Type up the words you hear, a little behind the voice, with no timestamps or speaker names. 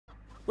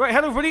Right,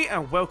 hello everybody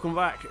and welcome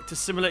back to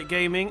Simulate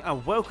Gaming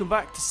and welcome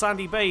back to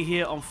Sandy Bay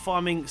here on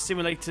Farming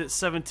Simulator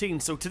 17.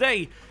 So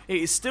today, it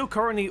is still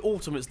currently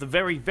autumn. It's the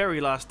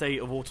very last day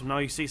of autumn. Now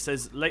you see it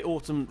says late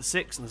autumn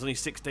 6 and there's only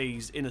 6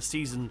 days in a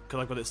season because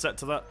I've got it set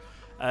to that.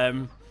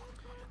 Now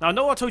I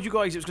know I told you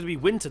guys it was going to be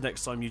winter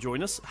next time you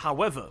join us.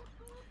 However,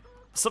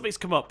 something's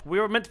come up.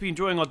 We were meant to be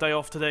enjoying our day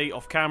off today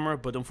off camera,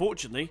 but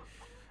unfortunately,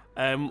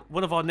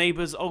 one of our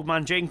neighbours, Old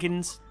Man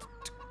Jenkins,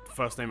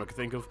 first name I can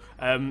think of,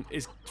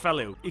 fell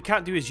ill. He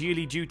can't do his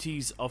yearly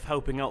duties of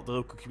helping out the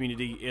local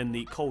community in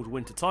the cold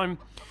winter time.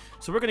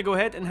 So we're going to go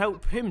ahead and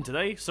help him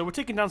today. So we're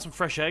taking down some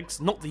fresh eggs,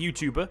 not the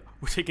YouTuber.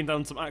 We're taking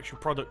down some actual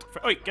product.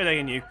 Wait, get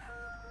in you.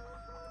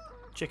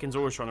 Chicken's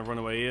always trying to run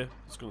away here.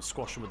 Just going to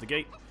squash him with the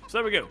gate. So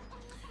there we go.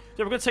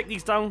 So we're going to take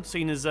these down,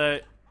 seeing as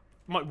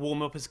might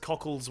warm up his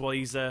cockles while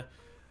he's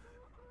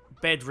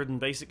bedridden,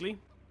 basically.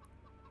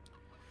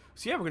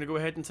 So yeah, we're going to go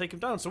ahead and take him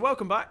down. So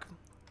welcome back.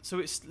 So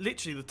it's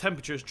literally, the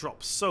temperature has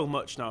dropped so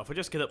much now. If I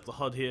just get up the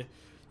HUD here,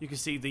 you can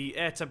see the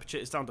air temperature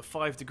is down to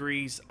 5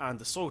 degrees and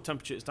the soil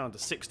temperature is down to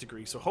 6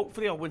 degrees. So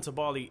hopefully our winter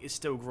barley is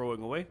still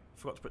growing away.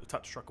 Forgot to put the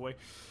touch truck away.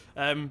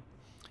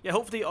 Yeah,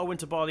 hopefully our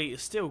winter barley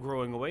is still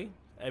growing away.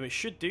 It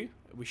should do.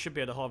 We should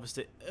be able to harvest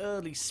it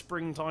early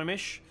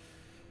springtime-ish.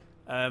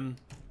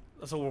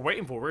 That's all we're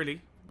waiting for,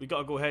 really. We got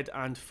to go ahead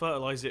and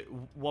fertilize it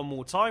one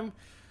more time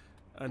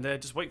and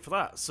just wait for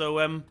that.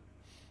 So,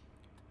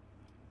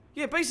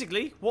 yeah,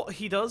 basically, what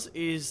he does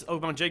is,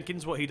 Old Man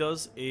Jenkins, what he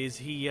does is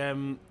he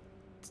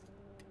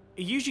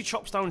usually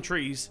chops down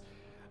trees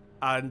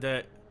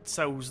and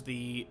sells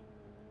the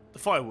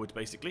firewood,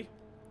 basically.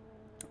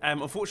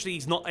 Unfortunately,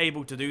 he's not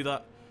able to do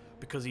that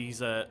because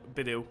he's a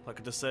bit ill,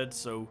 like I just said.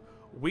 So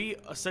we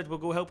said we'll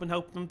go help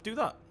him do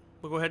that.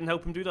 We'll go ahead and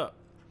help him do that.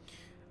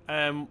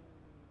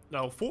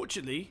 Now,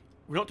 fortunately,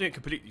 we're not doing it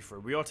completely free.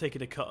 We are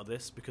taking a cut of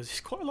this because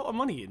there's quite a lot of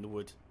money in the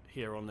wood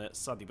here on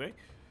Sandy Bay.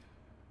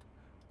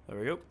 There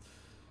we go.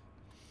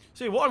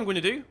 So what I'm going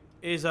to do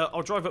is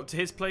I'll drive up to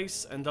his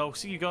place and I'll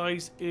see you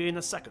guys in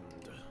a second.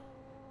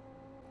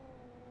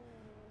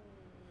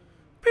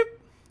 Boop.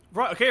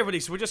 Right, okay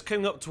everybody, so we're just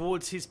coming up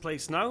towards his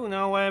place now.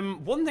 Now,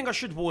 one thing I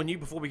should warn you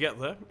before we get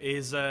there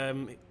is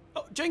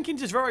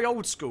Jenkins is very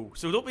old school,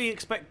 so don't be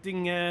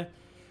expecting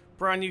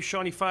brand new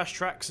shiny fast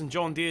tracks and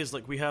John Deere's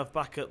like we have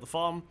back at the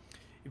farm.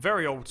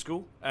 Very old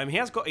school. He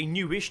has got a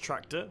newish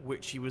tractor,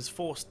 which he was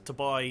forced to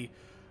buy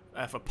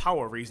for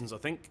power reasons, I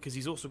think, because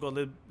he's also got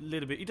a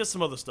little bit... He does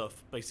some other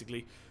stuff,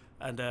 basically.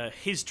 And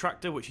his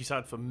tractor, which he's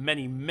had for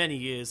many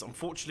years,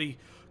 unfortunately,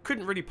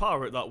 couldn't really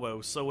power it that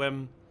well. So,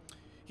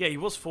 yeah, he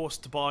was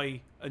forced to buy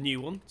a new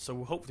one,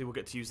 so hopefully we'll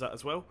get to use that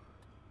as well.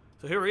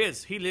 So here he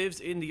is. He lives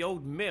in the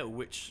old mill,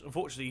 which,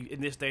 unfortunately, in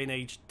this day and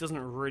age, doesn't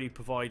really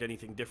provide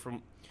anything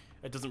different.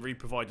 It doesn't really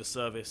provide a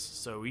service,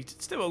 so he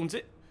still owns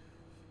it.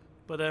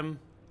 But,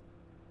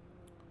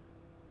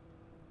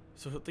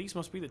 so these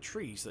must be the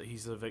trees that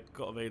he's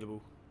got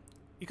available.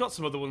 He got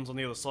some other ones on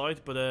the other side,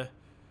 but I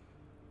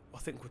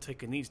think we're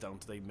taking these down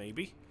today,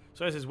 maybe.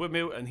 So there's his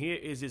windmill, and here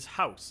is his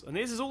house. And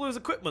here's all his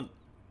equipment.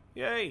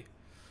 Yay!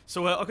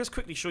 So I'll just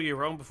quickly show you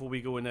around before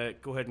we go ahead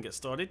and get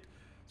started.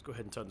 Let's go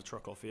ahead and turn the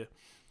truck off here.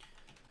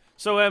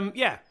 So,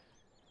 yeah.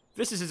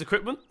 This is his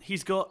equipment.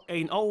 He's got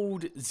an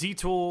old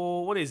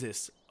Zetor, what is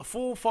this? A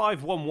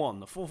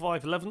 4511, a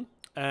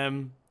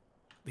 4511.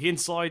 The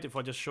inside, if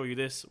I just show you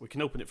this, we can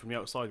open it from the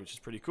outside, which is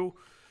pretty cool.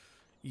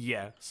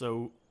 Yeah,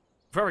 so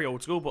very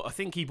old school, but I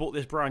think he bought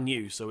this brand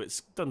new, so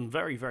it's done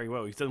very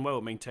well. He's done well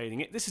at maintaining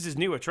it. This is his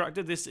newer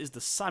tractor. This is the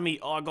Sammy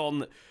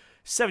Argon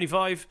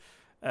 75.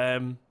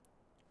 Actually,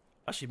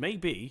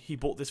 maybe he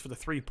bought this for the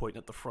 3-point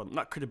at the front.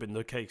 That could have been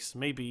the case.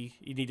 Maybe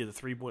he needed a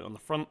 3-point on the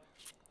front.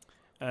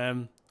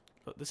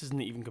 But this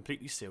isn't even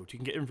completely sealed. You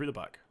can get in through the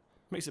back.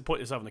 Makes it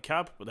pointless having a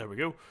cab, but there we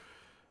go.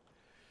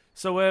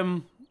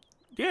 So,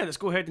 yeah, let's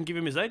go ahead and give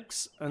him his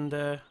eggs, and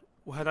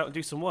we'll head out and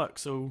do some work.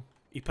 So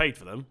he paid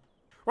for them.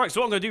 Right,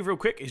 so what I'm going to do real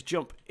quick is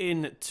jump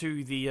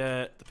into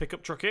the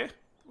pickup truck here.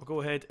 We'll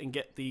go ahead and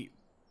get the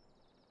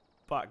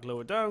back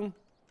lower down.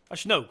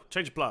 Actually, no,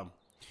 change of plan.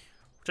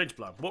 Change of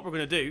plan. What we're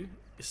going to do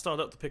is start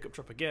up the pickup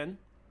truck again.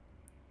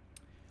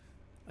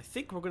 I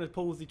think we're going to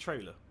pull the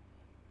trailer.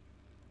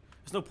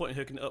 There's no point in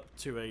hooking it up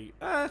to a...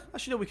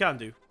 actually, no, we can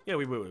do. Yeah,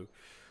 we will.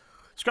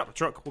 Scrap the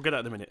truck, we'll get that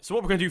in a minute. So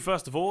what we're going to do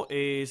first of all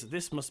is,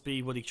 this must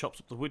be what he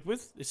chops up the wood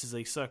with. This is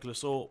a circular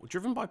saw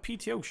driven by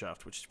PTO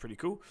shaft, which is pretty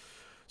cool.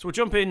 So we'll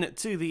jump in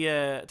to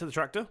the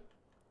tractor,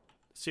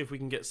 see if we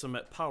can get some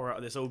power out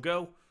of this old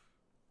girl.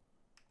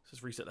 Let's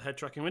just reset the head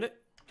tracking with it.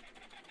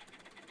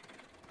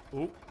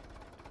 Oh,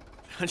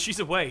 and she's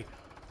away.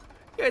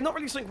 Yeah, not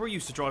really something we're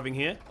used to driving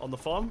here on the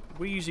farm.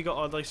 We usually got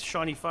our nice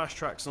shiny fast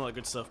tracks and all that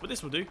good stuff, but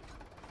this will do.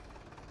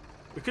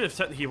 We could have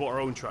technically bought our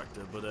own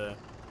tractor, but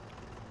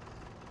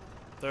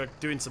they're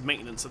doing some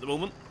maintenance at the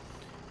moment.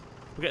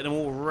 We're getting them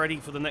all ready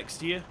for the next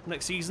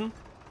season.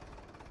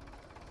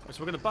 Right,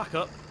 so we're going to back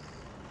up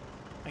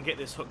and get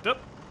this hooked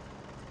up.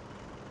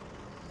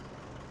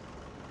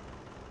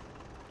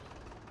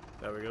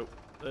 There we go.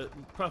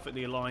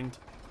 Perfectly aligned.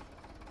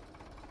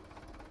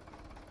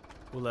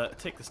 We'll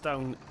take this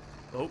down.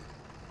 Oh,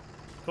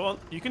 come on,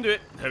 you can do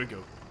it. There we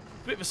go.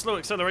 Bit of a slow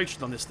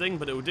acceleration on this thing,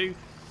 but it will do.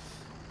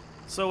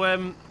 So,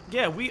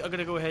 yeah, we are going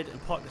to go ahead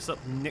and park this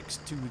up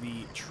next to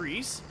the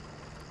trees.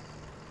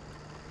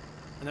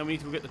 And then we need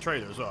to go get the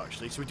trailer as well,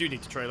 actually. So we do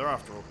need the trailer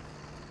after all.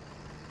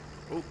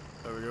 Oh,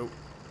 there we go.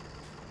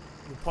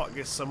 We'll park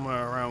this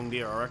somewhere around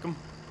here, I reckon.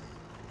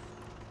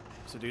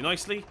 So do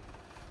nicely.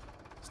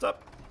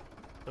 Stop.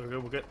 There we go,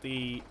 we'll get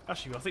the...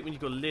 Actually, I think we need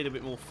to go a little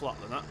bit more flat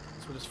than that.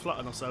 So we'll just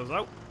flatten ourselves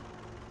out.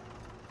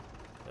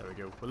 There we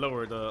go. We'll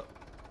lower the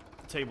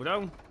table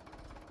down.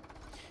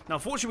 Now,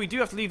 unfortunately, we do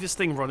have to leave this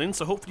thing running,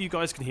 so hopefully you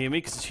guys can hear me,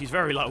 because she's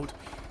very loud.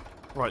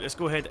 Right, let's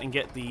go ahead and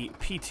get the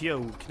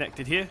PTO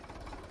connected here.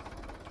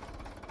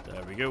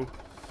 There we go.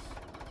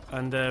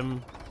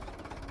 And,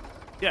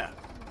 yeah.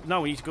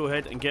 Now we need to go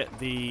ahead and get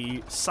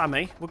the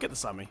SAME. We'll get the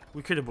SAME.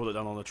 We could have brought it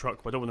down on the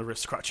truck, but I don't want to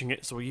risk scratching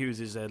it, so we'll use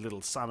his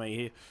little SAME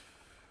here.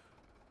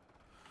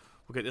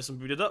 We'll get this one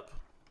booted up.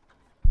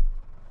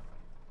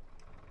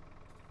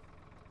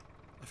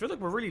 I feel like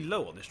we're really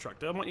low on this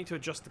tractor. I might need to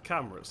adjust the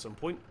camera at some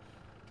point.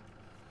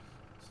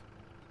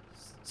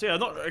 So yeah, I'm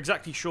not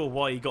exactly sure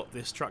why he got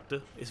this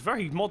tractor. It's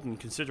very modern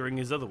considering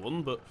his other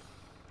one, but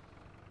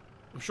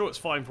I'm sure it's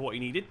fine for what he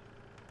needed.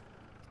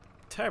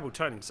 Terrible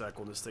turning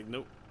circle on this thing,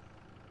 nope.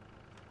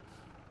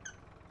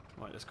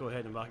 Right, let's go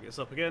ahead and back this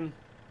up again.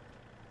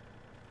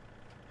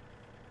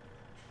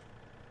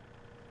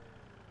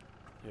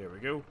 Here we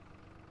go.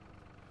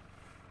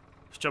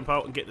 Let's jump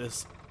out and get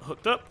this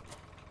hooked up.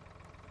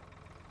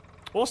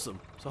 Awesome.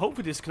 So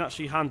hopefully this can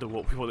actually handle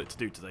what we want it to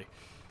do today.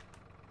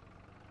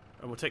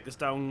 And we'll take this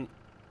down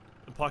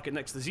and park it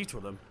next to the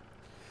Zetor then.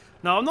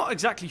 Now, I'm not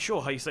exactly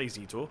sure how you say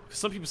Zetor.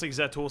 Some people say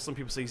Zetor, some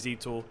people say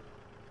Zetor.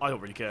 I don't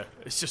really care.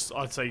 It's just,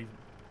 I'd say...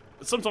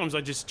 Sometimes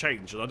I just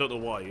change, and I don't know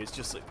why. It's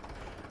just...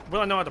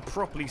 When I know how to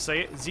properly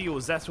say it, Z or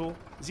Zetor,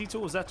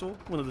 Zetor or Zetor,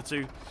 one of the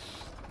two,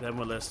 then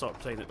we'll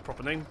start saying it the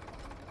proper name.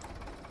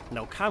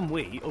 Now, can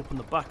we open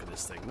the back of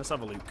this thing? Let's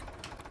have a look.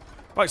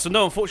 Right, so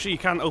no, unfortunately you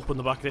can't open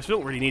the back of this. We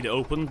don't really need it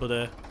open,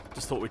 but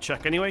just thought we'd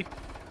check anyway.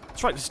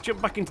 That's right, let's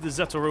jump back into the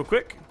Zetor real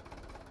quick.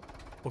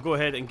 We'll go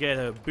ahead and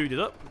get booted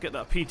up, get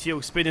that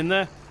PTO spin in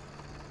there.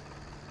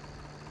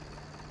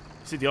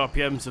 See the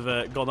RPMs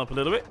have gone up a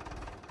little bit.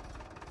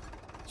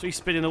 So he's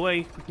spinning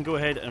away. We can go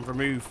ahead and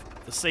remove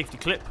the safety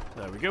clip.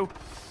 There we go.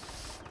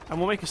 And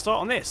we'll make a start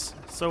on this.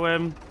 So,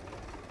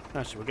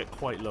 actually, we'll get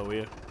quite low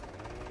here.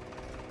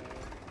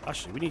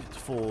 Actually, we need it to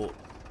fall...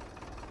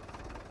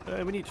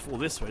 we need it to fall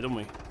this way, don't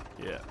we?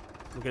 Yeah.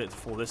 We'll get it to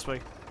fall this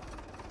way.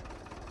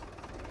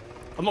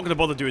 I'm not going to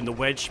bother doing the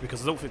wedge,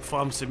 because I don't think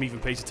Farm Sim even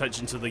pays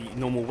attention to the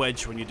normal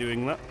wedge when you're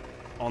doing that.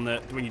 When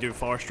you're doing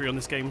forestry on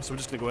this game. So we're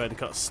just going to go ahead and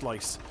cut a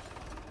slice.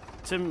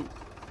 Tim...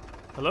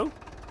 Hello?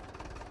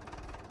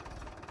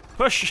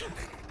 Push!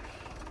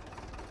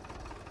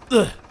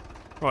 Ugh.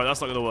 Right,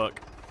 that's not going to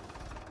work.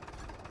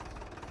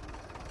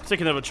 Take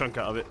another chunk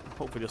out of it.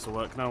 Hopefully this will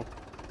work now.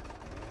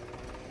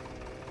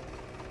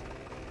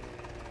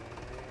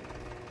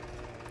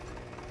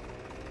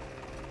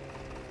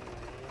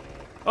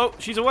 Oh,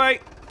 she's away!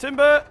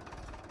 Timber!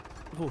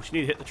 Oh, she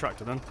need to hit the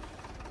tractor then.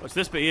 It's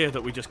this bit here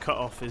that we just cut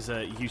off is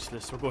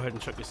useless. We'll go ahead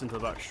and chuck this into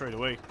the back straight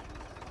away.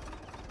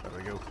 There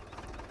we go.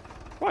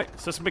 Right,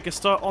 so let's make a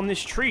start on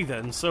this tree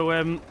then.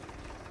 So,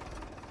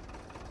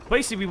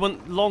 basically we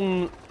want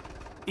long,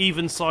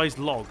 even-sized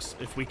logs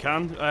if we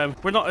can.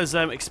 We're not as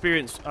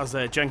experienced as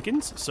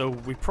Jenkins, so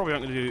we probably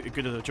aren't going to do a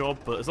good of a job,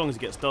 but as long as it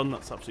gets done,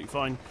 that's absolutely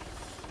fine.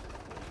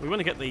 We want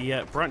to get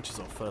the branches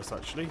off first,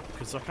 actually,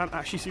 because I can't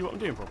actually see what I'm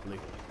doing properly.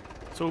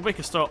 So we'll make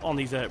a start on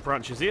these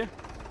branches here.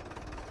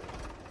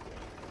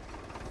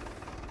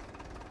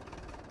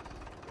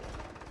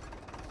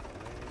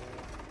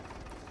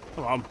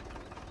 Come on.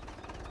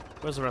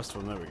 Where's the rest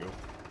of them? There we go.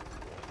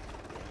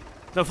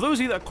 Now, for those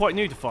of you that are quite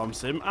new to Farm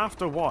Sim,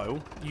 after a while,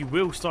 you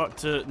will start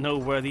to know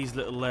where these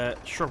little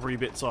shrubbery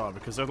bits are,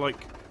 because they're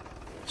like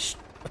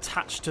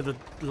attached to the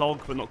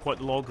log, but not quite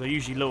the log. They're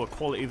usually lower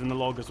quality than the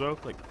log as well,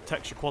 like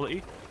texture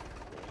quality.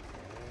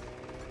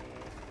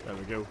 There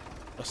we go.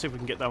 Let's see if we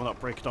can get that without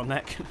breaking our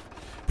neck.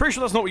 Pretty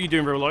sure that's not what you do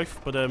in real life,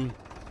 but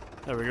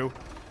there we go.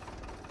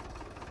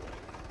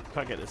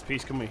 Can't get this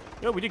piece, can we?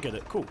 Oh, we did get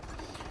it. Cool.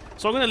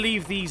 So I'm going to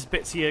leave these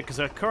bits here because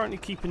they're currently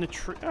keeping the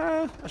tree.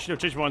 Actually, no,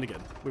 change my mind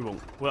again. We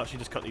won't. We'll actually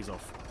just cut these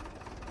off.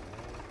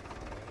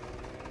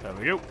 There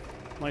we go.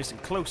 Nice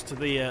and close to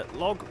the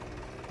log.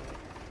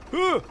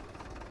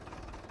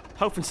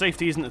 Health and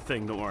safety isn't a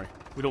thing. Don't worry.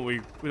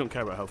 We don't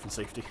care about health and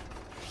safety.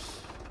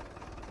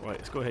 Right.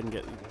 Let's go ahead and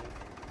get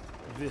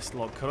this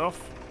log cut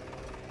off.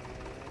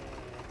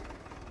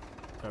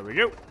 There we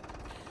go.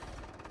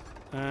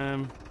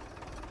 Go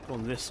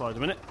on this side a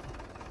minute.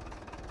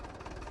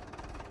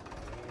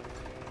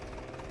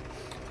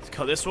 Let's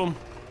cut this one.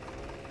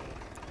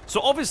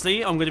 So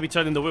obviously I'm going to be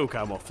turning the wheel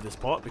cam off for this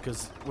part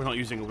because we're not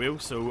using a wheel,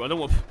 so I don't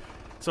want...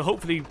 So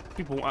hopefully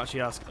people won't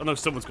actually ask... I know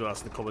someone's going to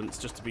ask in the comments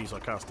just to be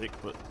sarcastic,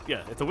 but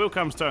yeah, if the wheel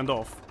cam's turned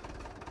off,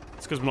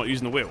 it's because we're not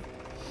using the wheel.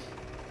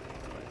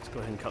 Right, let's go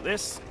ahead and cut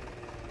this.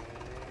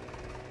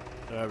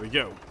 There we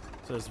go.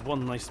 So So there's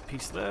one nice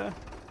piece there.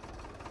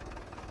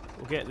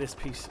 We'll get this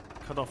piece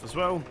cut off as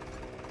well.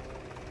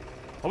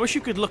 I wish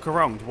you could look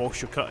around whilst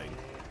you're cutting.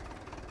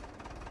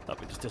 That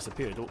bit just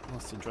disappeared. Oh,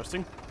 that's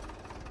interesting.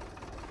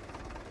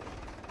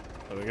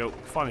 There we go.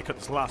 Finally cut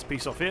this last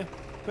piece off here.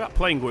 Look at that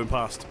plane going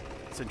past.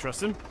 It's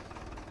interesting.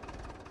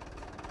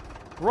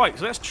 Right,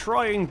 so let's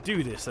try and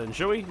do this then,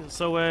 shall we?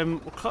 So we'll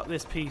cut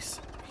this piece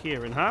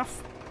here in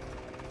half.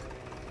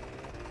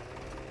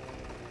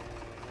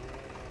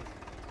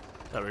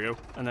 There we go.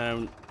 And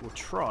then we'll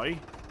try.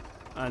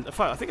 And in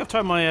fact, I think I've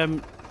turned my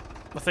my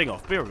thing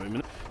off. Bear with me a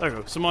minute. There we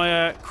go. So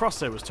my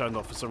crosshair was turned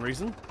off for some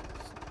reason.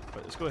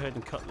 Right, let's go ahead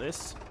and cut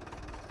this.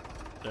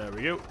 There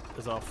we go.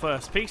 There's our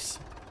first piece.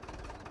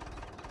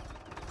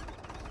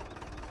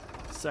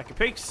 Second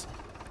piece.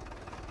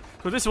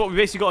 So this is what we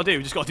basically got to do.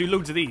 We just got to do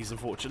loads of these,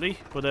 unfortunately.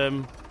 But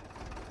then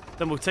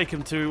we'll take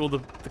him to all the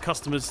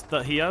customers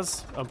that he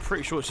has. I'm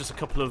pretty sure it's just a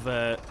couple of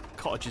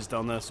cottages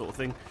down there, sort of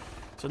thing.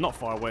 So not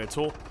far away at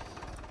all.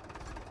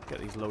 Get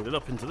these loaded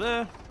up into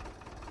there.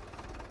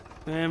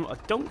 I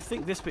don't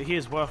think this bit here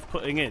is worth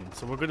putting in,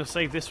 so we're going to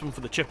save this one for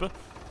the chipper.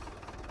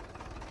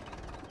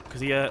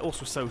 Because he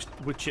also sells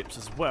wood chips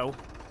as well.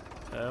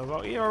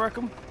 About here, I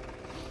reckon.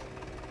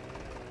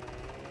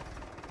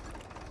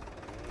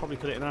 Probably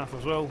cut it in half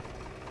as well.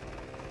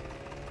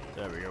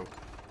 There we go.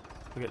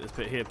 We'll get this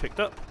bit here picked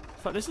up.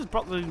 In fact, this is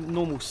about the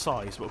normal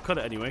size, but we'll cut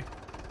it anyway.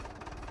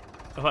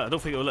 In fact, I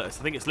don't think it'll let us.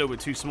 I think it's a little bit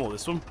too small,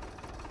 this one.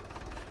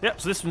 Yep,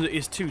 so this one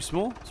is too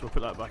small, so we'll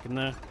put that back in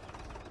there.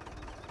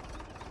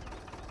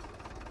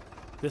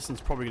 This one's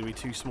probably going to be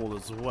too small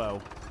as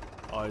well,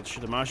 I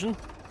should imagine.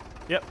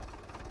 Yep.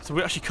 So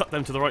we actually cut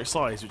them to the right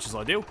size, which is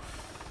ideal.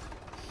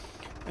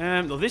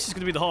 Well, this is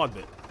going to be the hard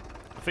bit.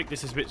 I think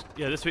this is a bit...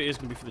 Yeah, this bit is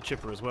going to be for the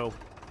chipper as well.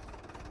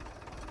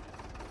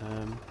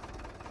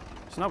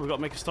 So now we've got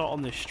to make a start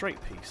on this straight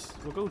piece.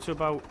 We'll go to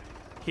about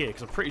here,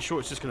 because I'm pretty sure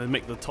it's just going to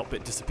make the top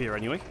bit disappear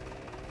anyway.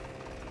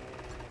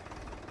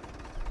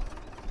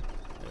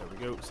 There we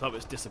go. So that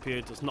bit's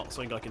disappeared. That's not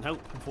something I can help,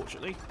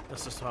 unfortunately.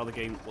 That's just how the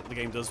game, what the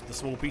game does with the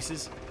small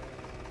pieces.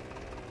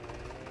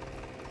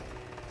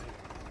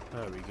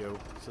 There we go.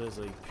 So there's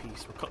a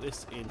piece. We'll cut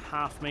this in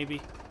half, maybe.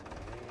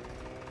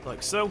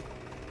 Like so.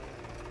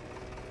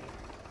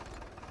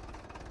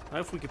 Now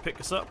if we can pick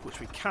this up, which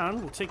we can,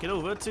 we'll take it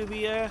over to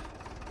the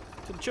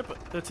chipper,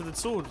 to the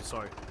sword,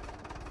 sorry.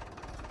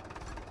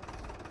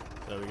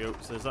 There we go,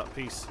 so there's that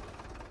piece.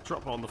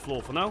 Drop it on the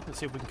floor for now. Let's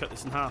see if we can cut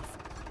this in half.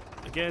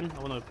 Again,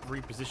 I want to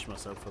reposition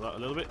myself for that a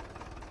little bit.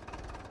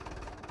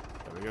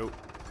 There we go.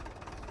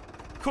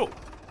 Cool.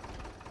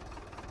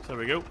 So there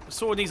we go.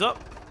 Sorting these up.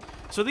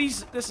 So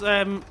this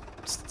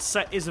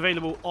set is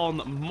available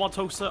on Mod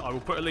Hoster. I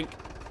will put a link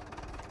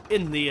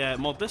in the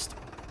mod list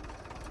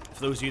for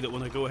those of you that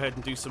want to go ahead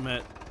and do some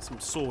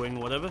sawing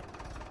or whatever.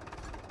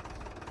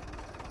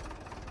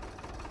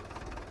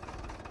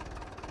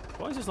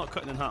 Why is this not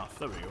cutting in half?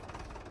 There we go.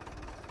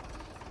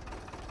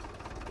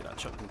 Get that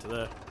chucked into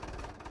there.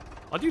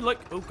 I do like...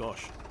 Oh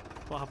gosh.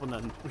 What happened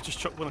then? We just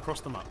chucked one across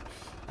the map.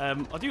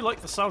 I do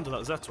like the sound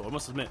of that Zetor, I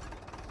must admit.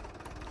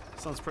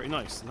 Sounds pretty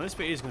nice. And this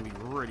bit is going to be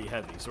really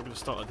heavy, so we're going to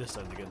start at this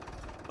end again.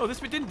 Oh, this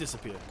bit didn't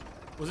disappear.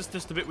 Was this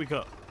just the bit we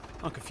cut?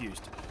 I'm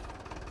confused.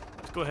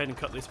 Let's go ahead and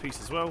cut this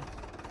piece as well.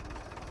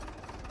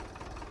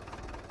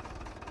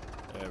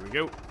 There we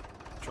go.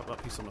 Drop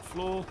that piece on the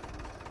floor.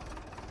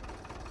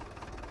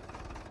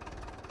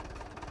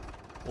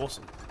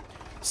 Awesome.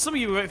 Some of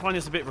you might find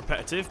this a bit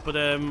repetitive, but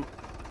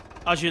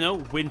as you know,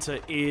 winter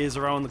is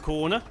around the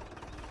corner.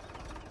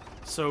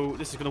 So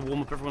this is going to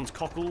warm up everyone's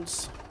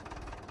cockles.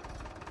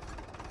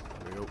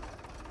 There we go.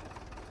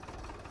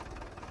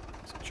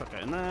 Let's chuck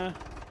that in there.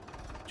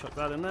 Chuck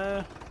that in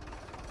there.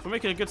 So we're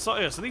making a good start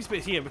here. So these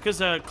bits here, because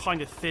they're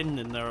kind of thin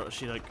and they're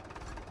actually like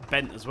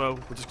bent as well,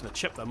 we're just going to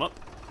chip them up.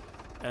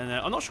 And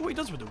I'm not sure what he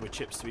does with the wood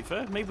chips, to be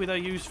fair. Maybe they're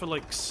used for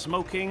like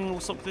smoking or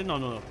something. I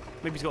don't know.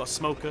 Maybe he's got a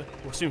smoker.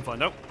 We'll soon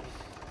find out.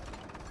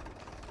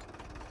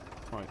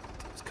 Right,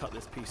 let's cut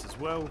this piece as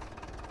well.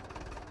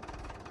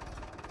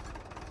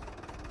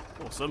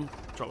 Awesome.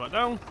 Drop that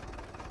down.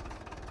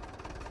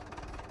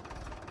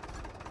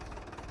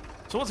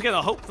 So once again,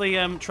 I hope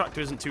the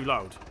tractor isn't too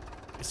loud.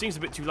 It seems a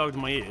bit too loud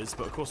in my ears,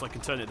 but of course I can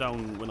turn it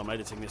down when I'm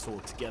editing this all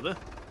together.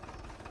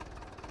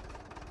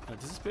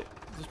 Does this bit...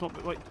 This might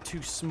be like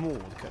too small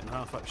to cut in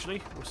half,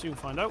 actually. We'll soon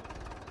find out.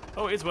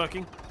 Oh, it is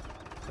working.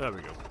 There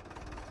we go.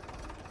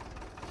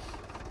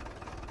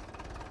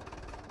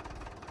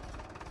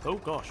 Oh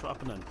gosh, what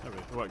happened then? There we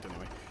go. It worked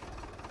anyway.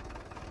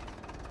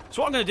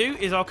 So what I'm going to do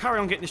is I'll carry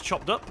on getting this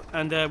chopped up,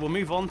 and we'll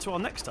move on to our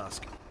next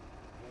task.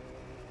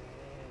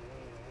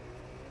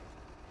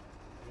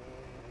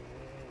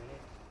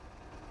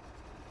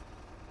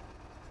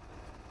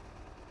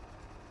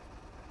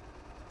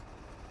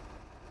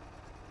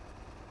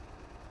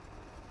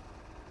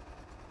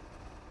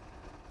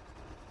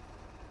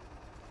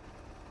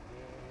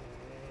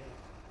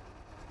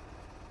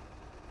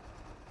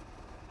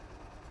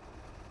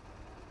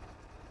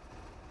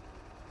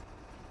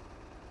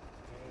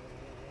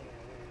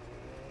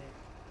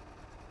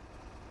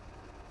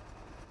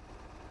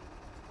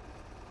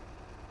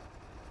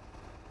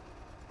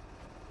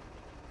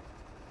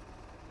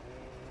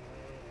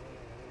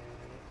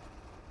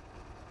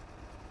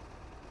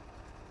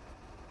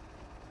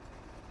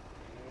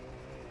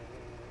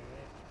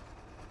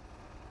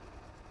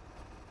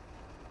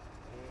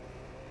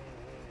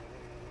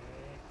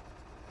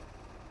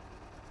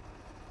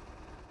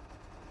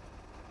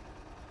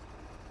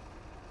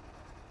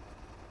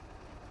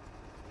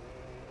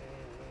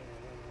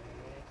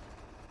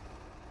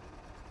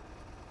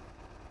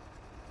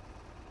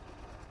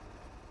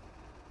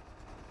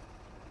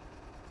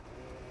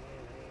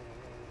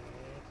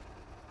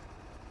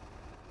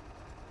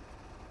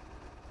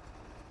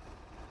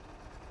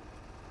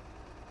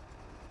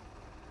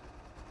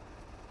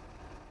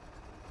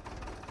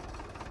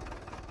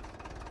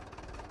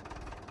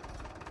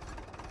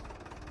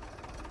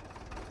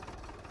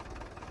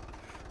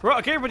 Right,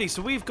 okay everybody,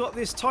 so we've got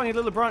this tiny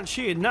little branch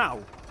here now.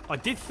 I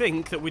did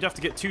think that we'd have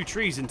to get 2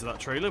 trees into that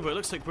trailer, but it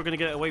looks like we're going to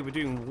get away with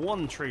doing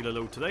 1 trailer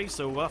load today,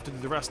 so we'll have to do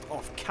the rest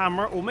off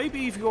camera, or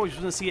maybe if you guys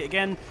want to see it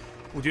again,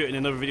 we'll do it in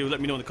another video.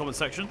 Let me know in the comment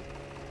section.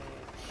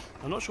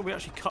 I'm not sure we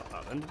actually cut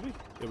that then, did we?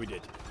 Yeah, we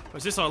did.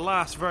 Is this our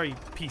last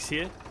piece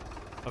here?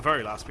 Our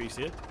very last piece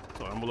here.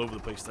 Sorry, I'm all over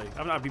the place today. I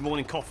haven't had my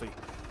morning coffee.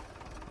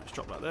 Let's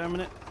drop that there a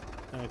minute.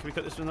 Can we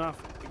cut this one in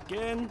half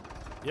again?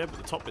 Yeah, but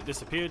the top bit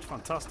disappeared.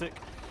 Fantastic.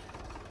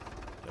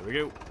 There we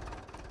go.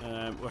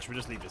 Well, should we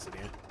just leave this in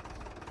here?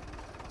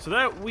 So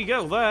there we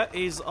go. There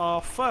is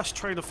our first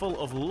trailer full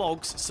of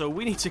logs. So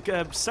we need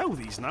to sell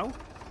these now.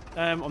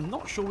 I'm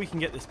not sure we can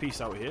get this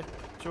piece out here.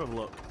 Let's have a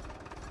look.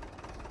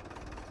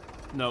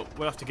 No,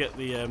 we'll have to get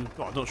the...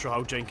 well, I'm not sure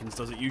how Jenkins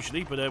does it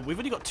usually, but we've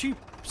only got 2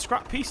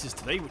 scrap pieces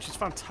today, which is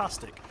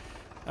fantastic.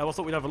 I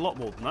thought we'd have a lot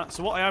more than that.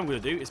 So what I am going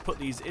to do is put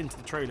these into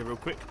the trailer real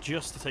quick,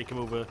 just to take them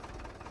over...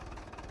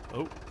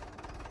 Oh.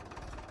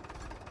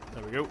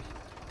 There we go.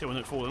 Don't want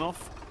it falling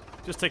off.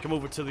 Just take them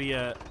over to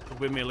the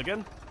windmill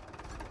again.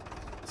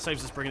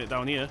 Saves us bringing it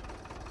down here.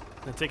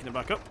 And taking it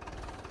back up.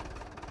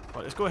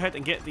 Right, let's go ahead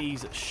and get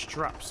these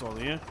straps on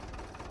here.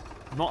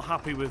 I'm not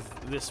happy with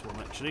this one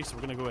actually, so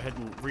we're going to go ahead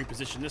and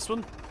reposition this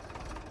one.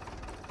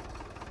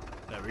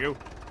 There we go.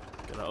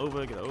 Get that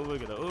over, get it over,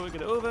 get it over,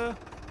 get it over.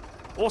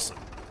 Awesome.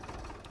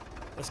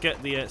 Let's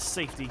get the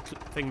safety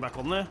thing back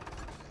on there.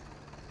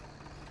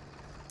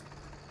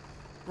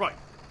 Right.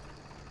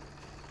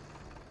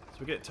 So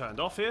we get it turned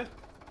off here.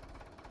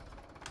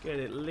 Get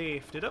it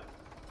lifted up.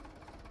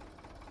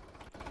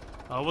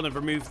 I want to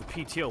remove the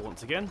PTO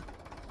once again,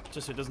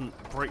 just so it doesn't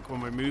break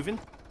when we're moving.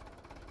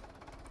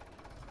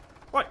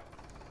 Right,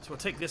 so we'll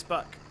take this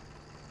back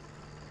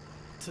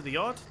to the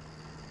yard,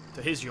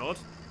 to his yard.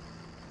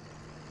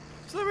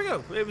 So there we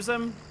go. It was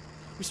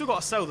we still got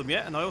to sell them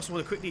yet, and I also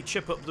want to quickly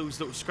chip up those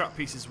little scrap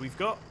pieces we've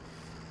got.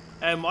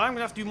 I'm going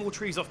to have to do more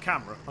trees off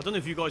camera. I don't know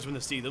if you guys want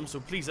to see them,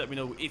 so please let me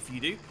know if you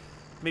do.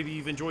 Maybe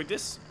you've enjoyed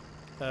this.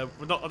 I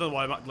don't know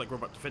why I'm acting like we're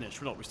about to finish.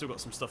 We're not. We've still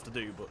got some stuff to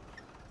do, but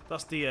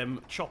that's the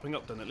chopping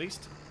up done at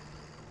least.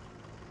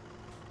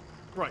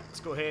 Right,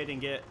 let's go ahead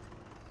and get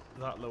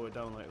that lowered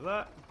down like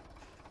that.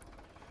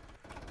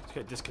 Let's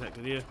get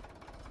disconnected here.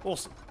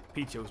 Awesome.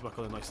 PTO's back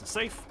on nice and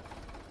safe.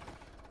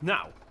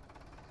 Now,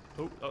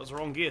 oh, that was the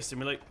wrong gear,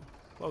 Simulate.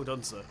 Well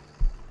done, sir.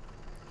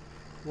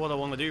 What I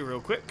want to do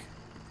real quick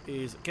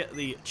is get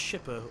the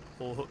chipper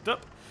all hooked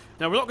up.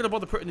 Now, we're not going to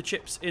bother putting the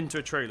chips into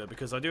a trailer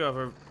because I do have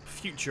a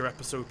future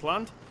episode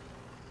planned,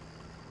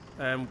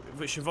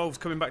 which involves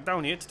coming back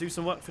down here to do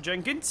some work for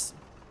Jenkins.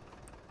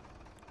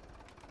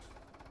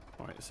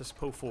 Alright, let's just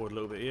pull forward a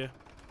little bit here.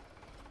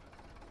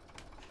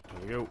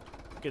 There we go.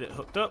 Get it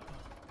hooked up.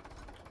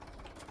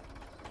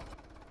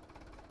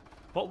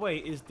 What way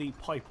is the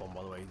pipe on,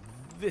 by the way?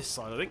 This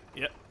side, I think.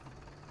 Yep.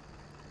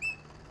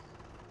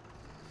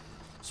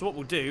 So what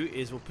we'll do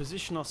is we'll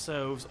position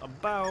ourselves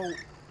about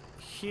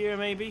here,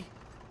 maybe.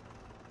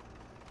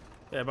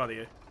 Yeah, about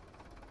here.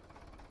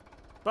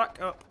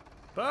 Back up.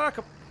 Back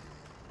up.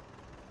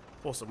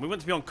 Awesome. We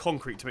want to be on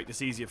concrete to make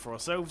this easier for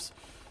ourselves.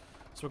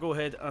 So we'll go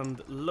ahead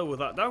and lower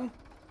that down.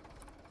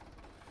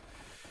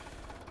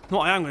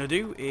 What I am going to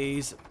do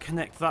is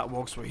connect that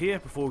whilst we're here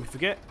before we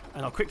forget.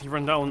 And I'll quickly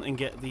run down and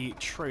get the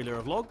trailer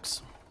of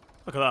logs.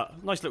 Look at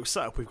that. Nice little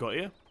setup we've got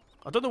here.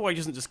 I don't know why he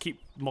doesn't just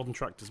keep modern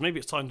tractors. Maybe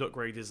it's time to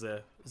upgrade his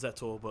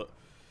Zetor, but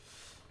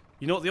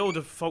you know what the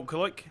older folk are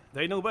like?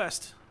 They know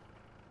best.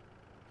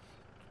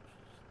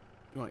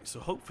 Right, so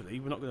hopefully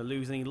we're not going to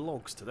lose any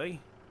logs today.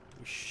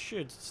 We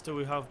should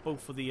still have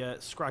both of the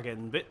scrag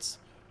end bits.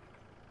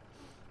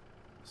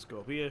 Let's go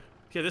up here.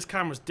 Yeah, this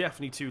camera's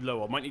definitely too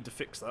low. I might need to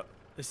fix that.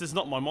 This is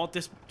not my mod.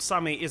 This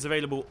Sammy is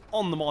available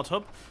on the mod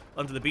hub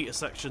under the beta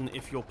section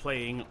if you're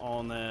playing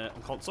on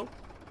console.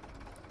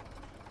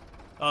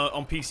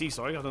 On PC,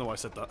 sorry. I don't know why I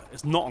said that.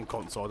 It's not on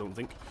console, I don't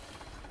think.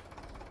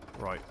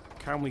 Right.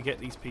 Can we get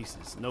these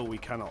pieces? No, we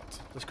cannot.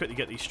 Let's quickly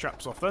get these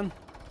straps off then.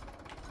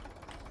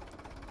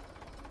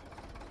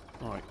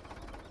 Right.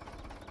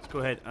 Let's go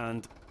ahead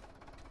and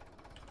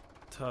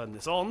turn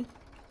this on.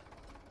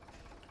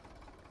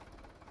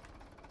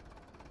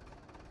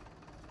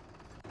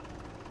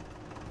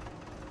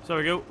 So there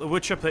we go. The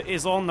wood chipper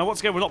is on. Now, once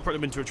again, we're not putting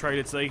them into a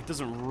trailer today. It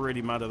doesn't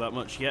really matter that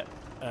much yet.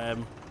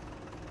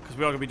 Because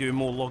we are going to be doing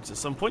more logs at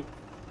some point.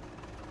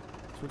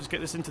 So we'll just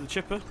get this into the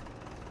chipper.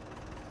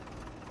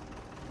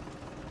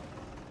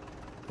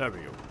 There we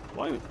go.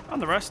 Why?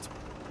 And the rest.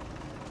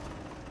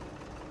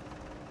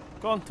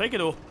 Go on, take it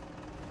all.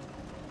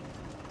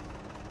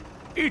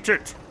 Eat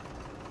it!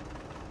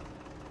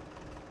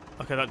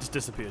 Okay, that just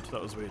disappeared.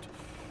 That was weird.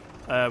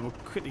 We'll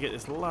quickly get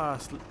this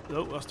last...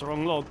 Oh, that's the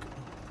wrong log.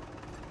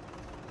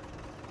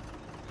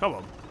 Come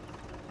on.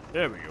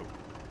 There we go.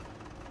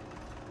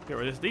 Get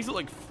rid of this. These look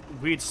like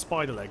weird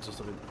spider legs or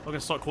something. I'm going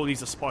to start calling these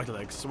the spider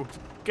legs. So we'll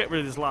get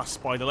rid of this last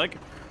spider leg.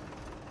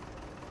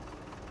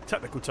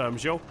 Technical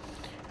terms, yo.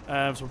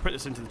 So we'll put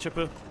this into the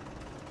chipper.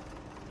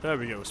 There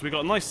we go. So we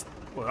got a nice...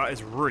 Well, that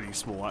is really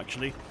small,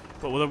 actually.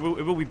 But it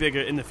will be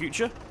bigger in the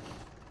future.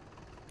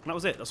 And that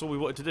was it. That's all we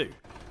wanted to do.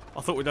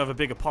 I thought we'd have a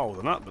bigger pile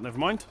than that, but never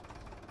mind.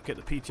 Get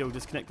the PTO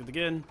disconnected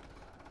again.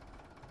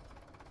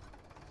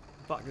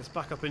 Back this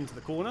back up into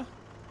the corner.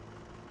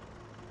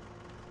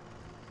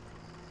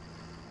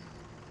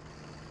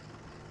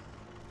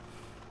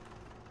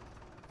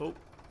 Oh,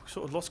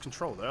 sort of lost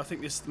control there. I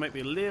think this might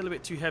be a little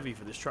bit too heavy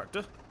for this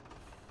tractor.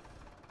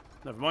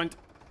 Never mind.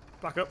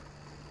 Back up.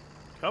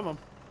 Come on.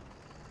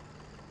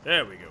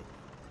 There we go.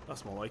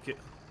 That's more like it.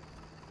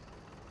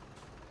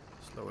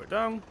 Slow it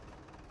down.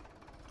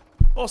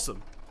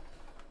 Awesome.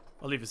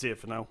 I'll leave this here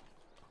for now.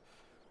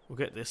 We'll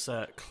get this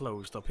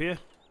closed up here.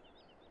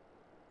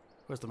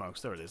 Where's the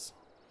mouse? There it is.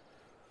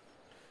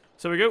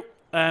 So there we go.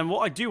 What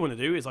I do want to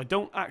do is I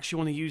don't actually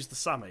want to use the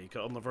Saitek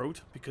on the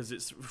road because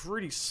it's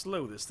really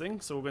slow, this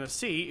thing. So we're going to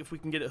see if we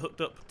can get it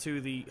hooked up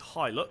to the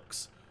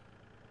Hilux.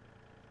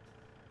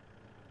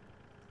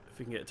 If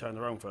we can get it turned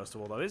around first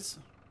of all, that is.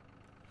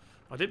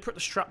 I did put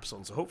the straps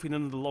on, so hopefully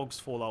none of the logs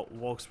fall out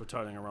whilst we're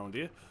turning around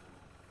here.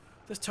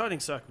 This turning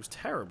circle's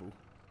terrible.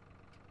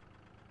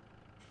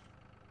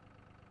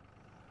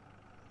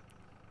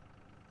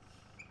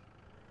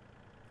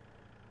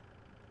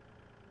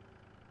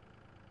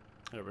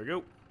 There we go.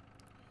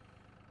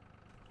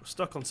 We're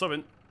stuck on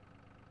something.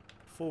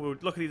 Four-wheel.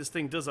 Luckily, this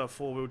thing does have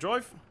four-wheel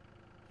drive.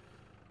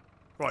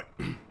 Right.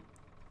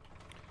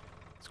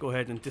 Let's go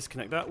ahead and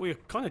disconnect that. We're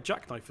kind of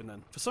jackknifing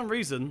then. For some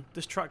reason,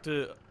 this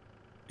tractor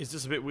is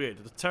just a bit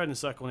weird. The turning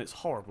circle on it's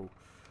horrible.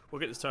 We'll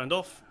get this turned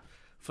off.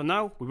 For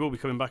now, we will be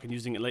coming back and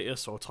using it later,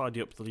 so I'll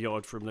tidy up the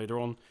yard for him later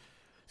on.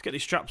 Let's get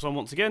these straps on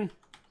once again.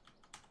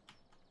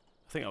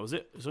 I think that was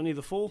it. There's only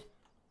the four.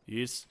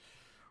 Yes.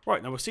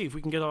 Right, now we'll see if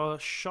we can get our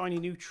shiny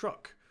new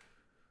truck.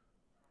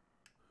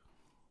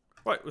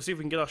 Right, we'll see if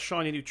we can get our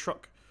shiny new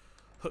truck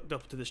hooked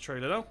up to this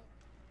trailer now.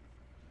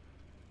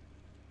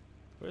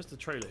 Where's the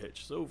trailer hitch?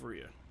 It's over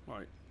here.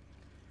 Right.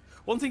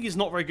 One thing is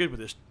not very good with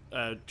this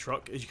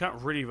truck is you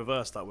can't really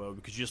reverse that well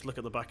because you just look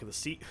at the back of the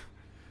seat.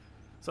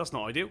 So that's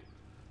not ideal.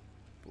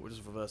 But we'll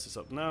just reverse this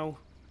up now.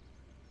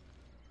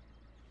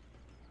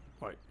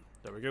 Right,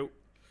 there we go.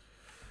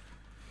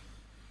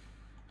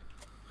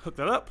 Hook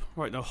that up.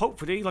 Right, now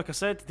hopefully, like I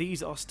said,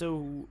 these are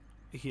still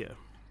here.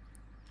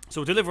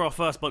 So we'll deliver our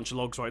first bunch of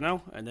logs right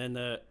now, and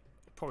then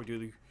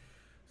probably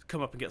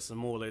come up and get some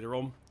more later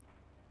on.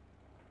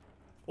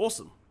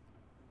 Awesome.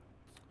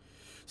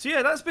 So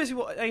yeah, that's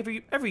basically what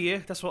every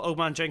year, that's what Old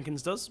Man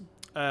Jenkins does.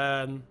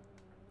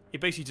 He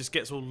basically just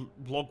gets all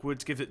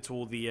logwoods, gives it to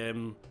all the,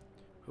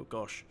 oh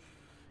gosh,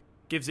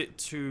 gives it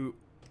to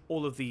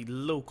all of the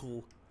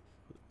local...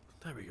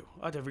 There we go.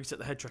 I had to reset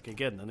the head track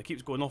again, and it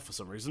keeps going off for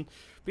some reason.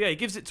 But yeah, he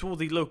gives it to all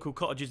the local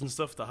cottages and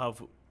stuff that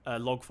have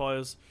log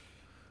fires.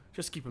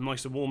 Just to keep them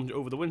nice and warm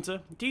over the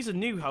winter. These are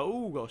new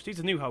oh gosh, these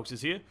are new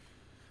houses here.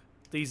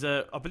 These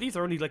I believe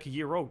they're only like a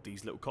year old,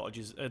 these little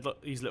cottages,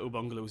 these little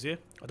bungalows here.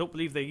 I don't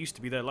believe they used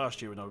to be there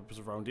last year when I was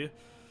around here.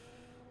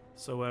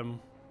 So,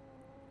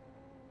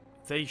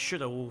 they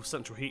should have all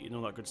central heating and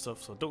all that good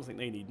stuff, so I don't think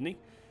they need any.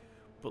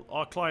 But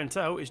our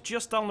clientele is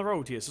just down the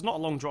road here, so it's not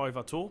a long drive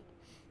at all.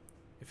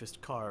 If this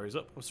car is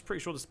up. I was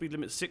pretty sure the speed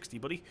limit's 60,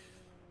 buddy.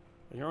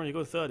 And you're only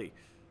going 30.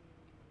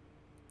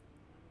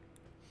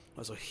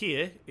 So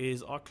here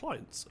is our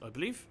clients, I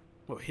believe.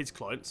 Well, his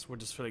clients. We're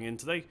just filling in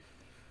today.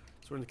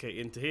 So we're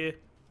indicating into here.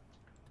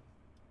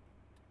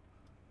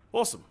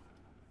 Awesome.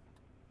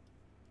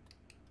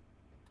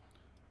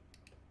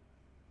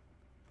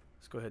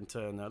 Let's go ahead and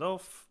turn that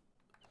off.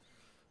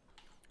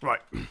 Right.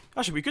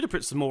 Actually, we could have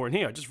put some more in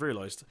here. I just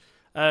realised.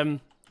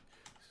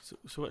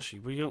 So actually,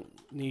 we don't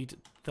need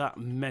that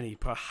many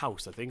per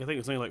house, I think. I think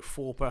it's only like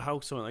 4 per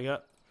house, something like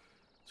that.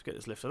 Let's get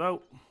this lifted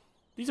out.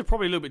 These are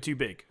probably a little bit too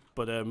big,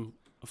 but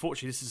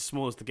unfortunately, this is as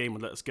small as the game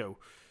would let us go.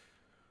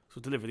 So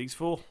we'll deliver these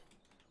 4.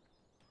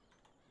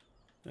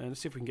 And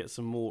let's see if we can get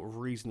some more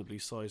reasonably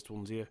sized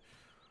ones here.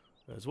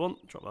 There's one.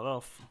 Drop that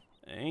off.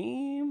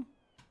 Aim.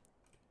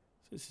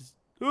 So this is...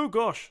 Oh,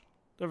 gosh.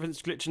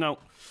 Everything's glitching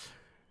out.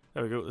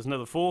 There we go. There's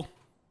another 4.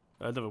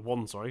 Another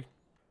 1, sorry.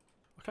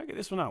 I can't get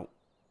this one out.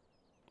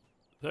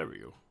 There we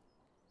go.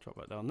 Drop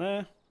that down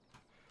there.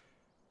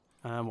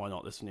 And why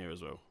not this one here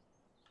as well?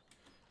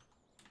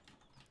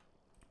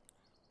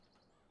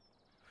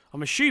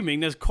 I'm assuming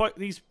there's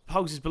these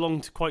houses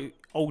belong to quite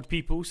old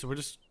people, so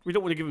we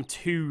don't want to give them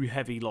too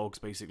heavy logs,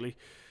 basically.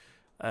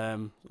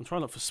 I'm trying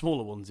to look for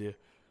smaller ones here.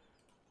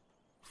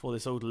 For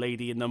this old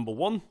lady in number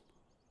 1.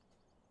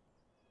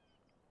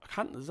 I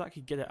can't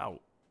exactly get it out.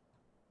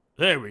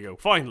 There we go,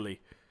 finally.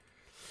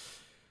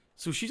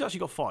 So she's actually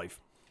got 5.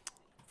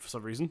 For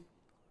some reason.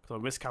 Because I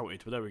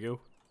miscounted, but there we go.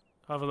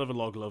 Have another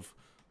log, love.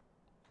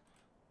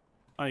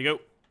 There you go.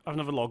 Have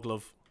another log,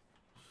 love.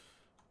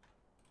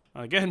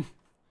 And again.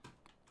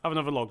 Have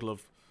another log,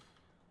 love.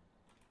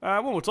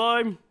 One more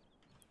time.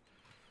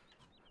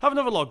 Have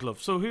another log,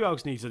 love. So who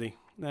else needs any?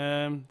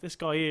 This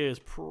guy here is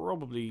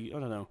probably... I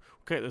don't know.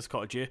 Okay, this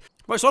cottage here.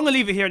 Right, so I'm going to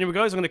leave it here anyway,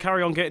 guys. I'm going to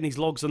carry on getting these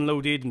logs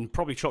unloaded and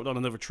probably chop down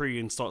another tree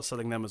and start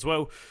selling them as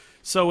well.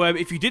 So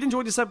if you did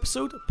enjoy this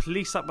episode,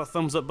 please slap that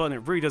thumbs up button.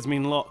 It really does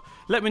mean a lot.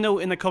 Let me know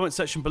in the comment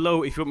section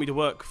below if you want me to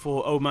work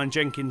for Old Man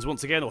Jenkins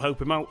once again or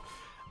help him out.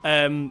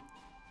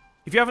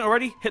 If you haven't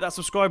already, hit that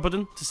subscribe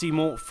button to see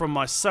more from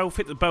myself.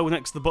 Hit the bell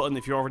next to the button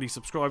if you're already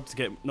subscribed to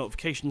get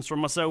notifications from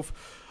myself.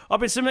 I've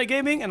been Simulator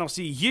Gaming, and I'll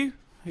see you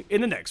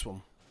in the next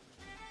one.